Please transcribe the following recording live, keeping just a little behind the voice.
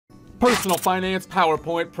Personal Finance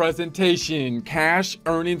PowerPoint presentation. Cash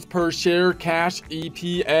earnings per share, cash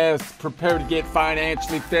EPS. Prepare to get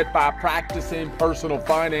financially fit by practicing personal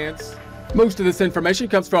finance. Most of this information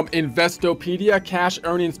comes from Investopedia, cash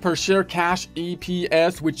earnings per share, cash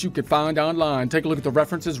EPS, which you can find online. Take a look at the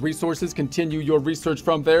references, resources, continue your research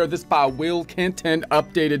from there. This by Will Kenton,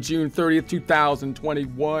 updated June 30th,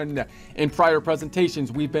 2021. In prior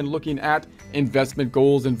presentations, we've been looking at investment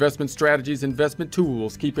goals, investment strategies, investment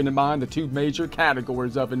tools, keeping in mind the two major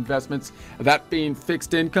categories of investments, that being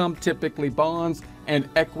fixed income, typically bonds, and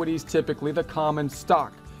equities, typically the common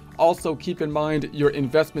stock. Also, keep in mind your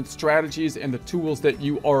investment strategies and the tools that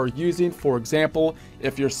you are using. For example,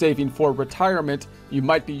 if you're saving for retirement, you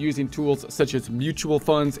might be using tools such as mutual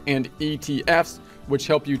funds and ETFs, which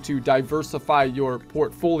help you to diversify your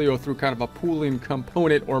portfolio through kind of a pooling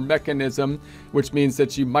component or mechanism, which means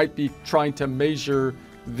that you might be trying to measure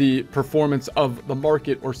the performance of the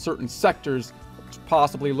market or certain sectors,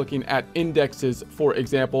 possibly looking at indexes, for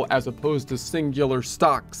example, as opposed to singular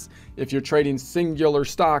stocks. If you're trading singular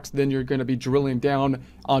stocks, then you're going to be drilling down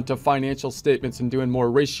onto financial statements and doing more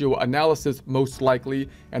ratio analysis, most likely,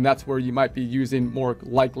 and that's where you might be using more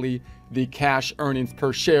likely the cash earnings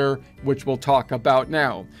per share, which we'll talk about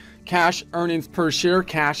now. Cash earnings per share,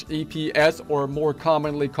 cash EPS, or more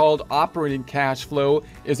commonly called operating cash flow,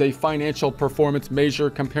 is a financial performance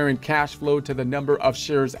measure comparing cash flow to the number of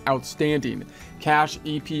shares outstanding. Cash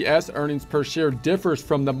EPS, earnings per share, differs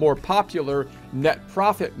from the more popular net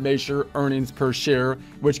profit measure, earnings per share,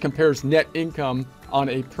 which compares net income on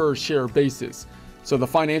a per share basis. So the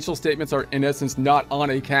financial statements are in essence not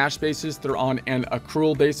on a cash basis, they're on an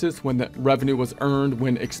accrual basis, when the revenue was earned,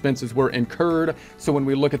 when expenses were incurred. So when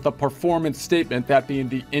we look at the performance statement, that being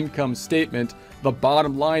the income statement, the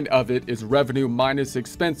bottom line of it is revenue minus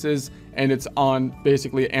expenses, and it's on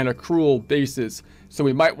basically an accrual basis. So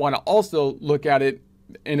we might want to also look at it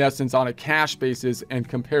in essence on a cash basis and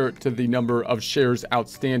compare it to the number of shares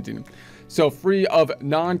outstanding. So free of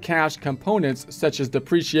non-cash components such as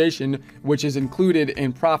depreciation, which is included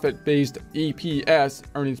in profit-based EPS,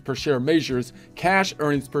 earnings per share measures, cash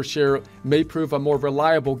earnings per share may prove a more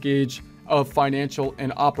reliable gauge of financial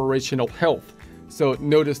and operational health. So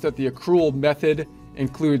notice that the accrual method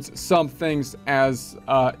includes some things as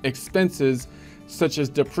expenses such as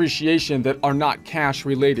depreciation that are not cash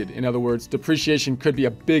related. In other words, depreciation could be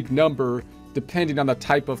a big number depending on the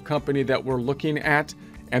type of company that we're looking at.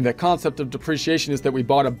 And the concept of depreciation is that we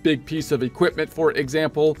bought a big piece of equipment, for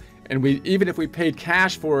example, and even if we paid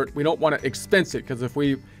cash for it, we don't want to expense it, because if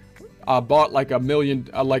we bought like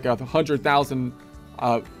like a 100,000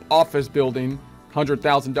 office building,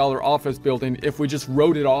 $100,000 office building, if we just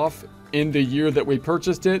wrote it off in the year that we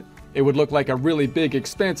purchased it, it would look like a really big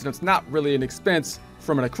expense, and it's not really an expense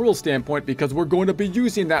from an accrual standpoint because we're going to be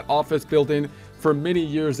using that office building for many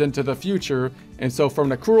years into the future. And so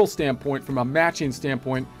from an accrual standpoint, from a matching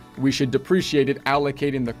standpoint, we should depreciate it,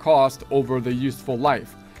 allocating the cost over the useful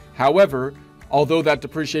life. However, although that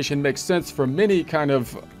depreciation makes sense for many kind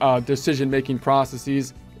of decision-making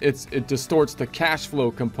processes, it distorts the cash flow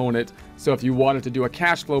component. So if you wanted to do a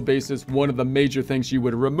cash flow basis, one of the major things you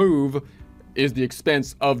would remove is the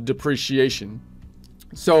expense of depreciation.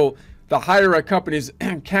 So the higher a company's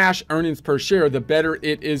cash earnings per share, the better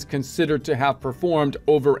it is considered to have performed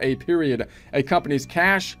over a period. A company's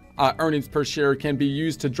cash earnings per share can be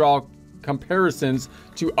used to draw comparisons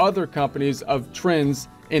to other companies of trends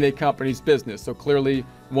in a company's business. So clearly,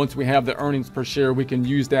 once we have the earnings per share, we can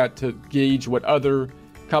use that to gauge what other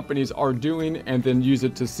companies are doing and then use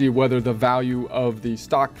it to see whether the value of the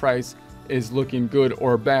stock price is looking good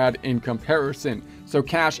or bad in comparison. So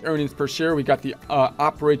cash earnings per share, we got the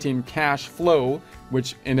operating cash flow,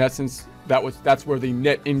 which in essence, that's where the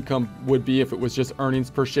net income would be if it was just earnings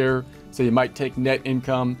per share. So you might take net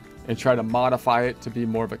income and try to modify it to be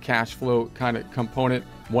more of a cash flow kind of component.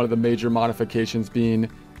 One of the major modifications being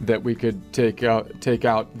that we could take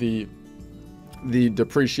out the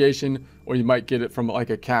depreciation, or you might get it from like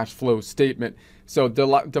a cash flow statement. So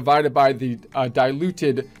divided by the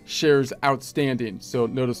diluted shares outstanding. So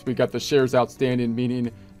notice we got the shares outstanding,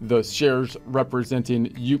 meaning the shares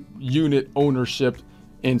representing unit ownership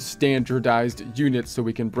in standardized units. So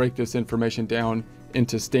we can break this information down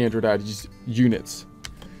into standardized units.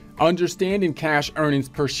 Understanding cash earnings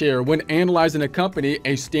per share. When analyzing a company,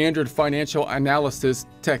 a standard financial analysis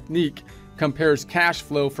technique compares cash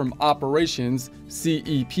flow from operations,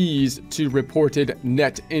 CEPs, to reported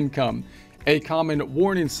net income. A common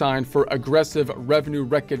warning sign for aggressive revenue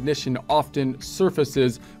recognition often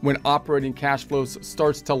surfaces when operating cash flows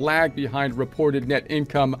starts to lag behind reported net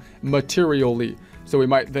income materially. So we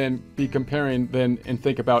might then be comparing then and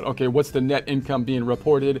think about, okay, what's the net income being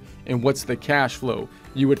reported and what's the cash flow?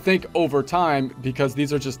 You would think over time, because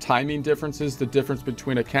these are just timing differences, the difference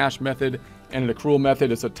between a cash method and an accrual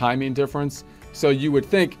method is a timing difference. So you would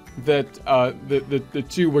think that the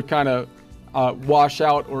two would kind of wash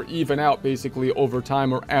out or even out basically over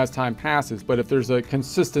time or as time passes. But if there's a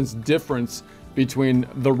consistent difference between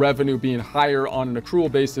the revenue being higher on an accrual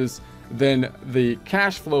basis than the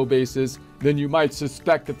cash flow basis, then you might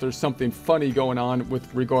suspect that there's something funny going on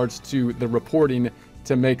with regards to the reporting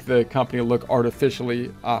to make the company look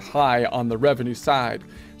artificially high on the revenue side.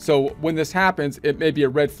 So when this happens, it may be a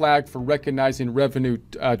red flag for recognizing revenue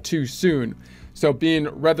too soon. So being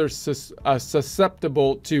rather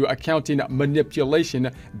susceptible to accounting manipulation,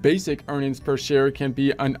 basic earnings per share can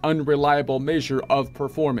be an unreliable measure of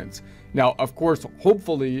performance. Now, of course,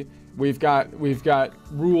 hopefully, we've got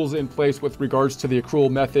rules in place with regards to the accrual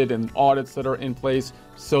method and audits that are in place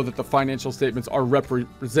so that the financial statements are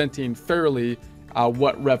representing fairly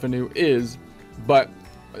what revenue is. But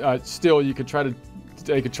still, they could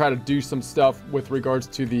try to do some stuff with regards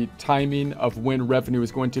to the timing of when revenue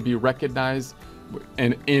is going to be recognized,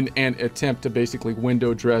 and in an attempt to basically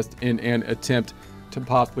window dress in an attempt to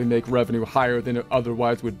possibly make revenue higher than it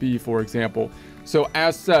otherwise would be, for example. So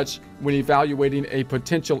as such, when evaluating a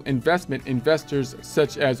potential investment, investors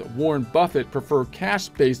such as Warren Buffett prefer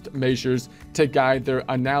cash-based measures to guide their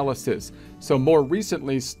analysis. So more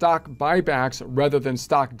recently, stock buybacks rather than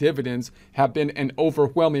stock dividends have been an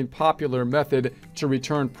overwhelming popular method to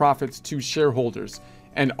return profits to shareholders.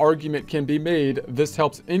 An argument can be made this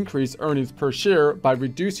helps increase earnings per share by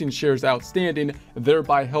reducing shares outstanding,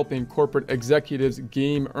 thereby helping corporate executives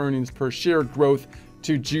game earnings per share growth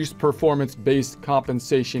to juice performance-based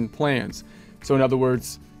compensation plans. So in other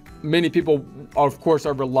words, many people, of course,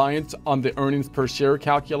 are reliant on the earnings per share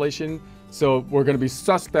calculation. So we're going to be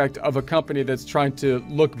suspect of a company that's trying to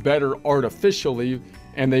look better artificially,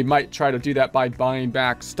 and they might try to do that by buying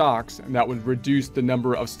back stocks, and that would reduce the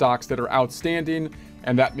number of stocks that are outstanding,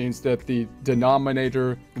 and that means that the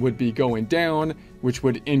denominator would be going down, which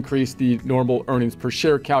would increase the normal earnings per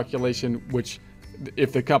share calculation, which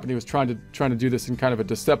if the company was trying to do this in kind of a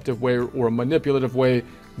deceptive way or a manipulative way,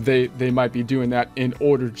 they might be doing that in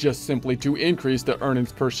order just simply to increase the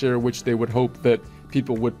earnings per share, which they would hope that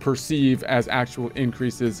people would perceive as actual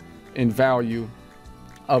increases in value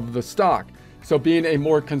of the stock. So being a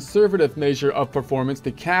more conservative measure of performance,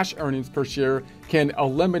 the cash earnings per share can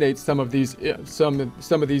eliminate some of these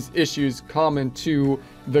issues common to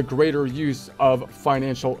the greater use of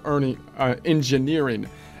financial engineering.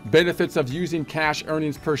 Benefits of using cash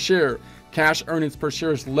earnings per share. Cash earnings per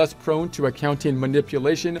share is less prone to accounting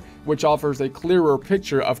manipulation, which offers a clearer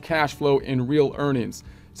picture of cash flow in real earnings.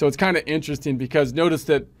 So it's kind of interesting because notice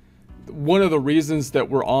that one of the reasons that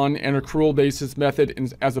we're on an accrual basis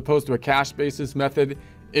method as opposed to a cash basis method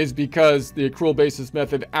is because the accrual basis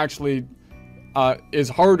method actually is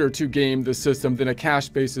harder to game the system than a cash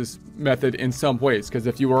basis method in some ways. Because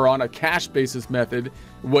if you were on a cash basis method,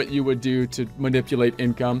 what you would do to manipulate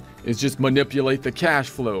income is just manipulate the cash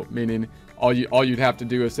flow, meaning all you'd have to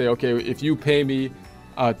do is say, okay, if you pay me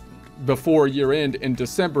before year end in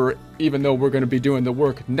December, even though we're going to be doing the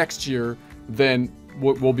work next year, then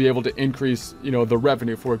we'll be able to increase, the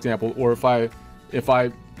revenue, for example. Or if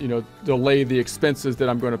I delay the expenses that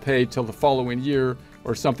I'm going to pay till the following year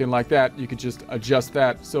or something like that, you could just adjust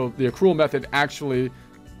that. So the accrual method actually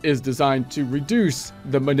is designed to reduce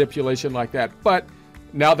the manipulation like that. But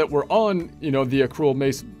now that we're on, the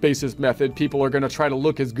accrual basis method, people are going to try to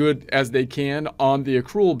look as good as they can on the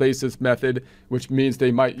accrual basis method, which means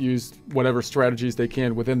they might use whatever strategies they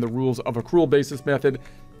can within the rules of accrual basis method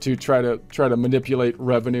to try to manipulate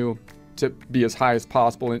revenue to be as high as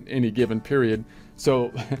possible in any given period.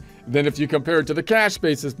 So then if you compare it to the cash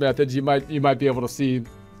basis method, you might be able to see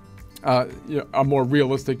a more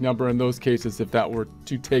realistic number in those cases if that were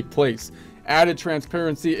to take place. Added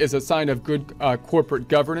transparency is a sign of good corporate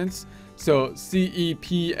governance. So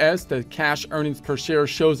CEPS, the cash earnings per share,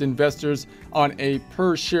 shows investors on a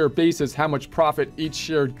per share basis how much profit each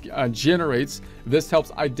share generates. This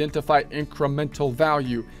helps identify incremental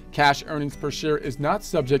value. Cash earnings per share is not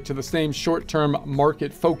subject to the same short-term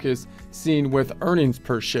market focus seen with earnings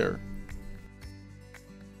per share.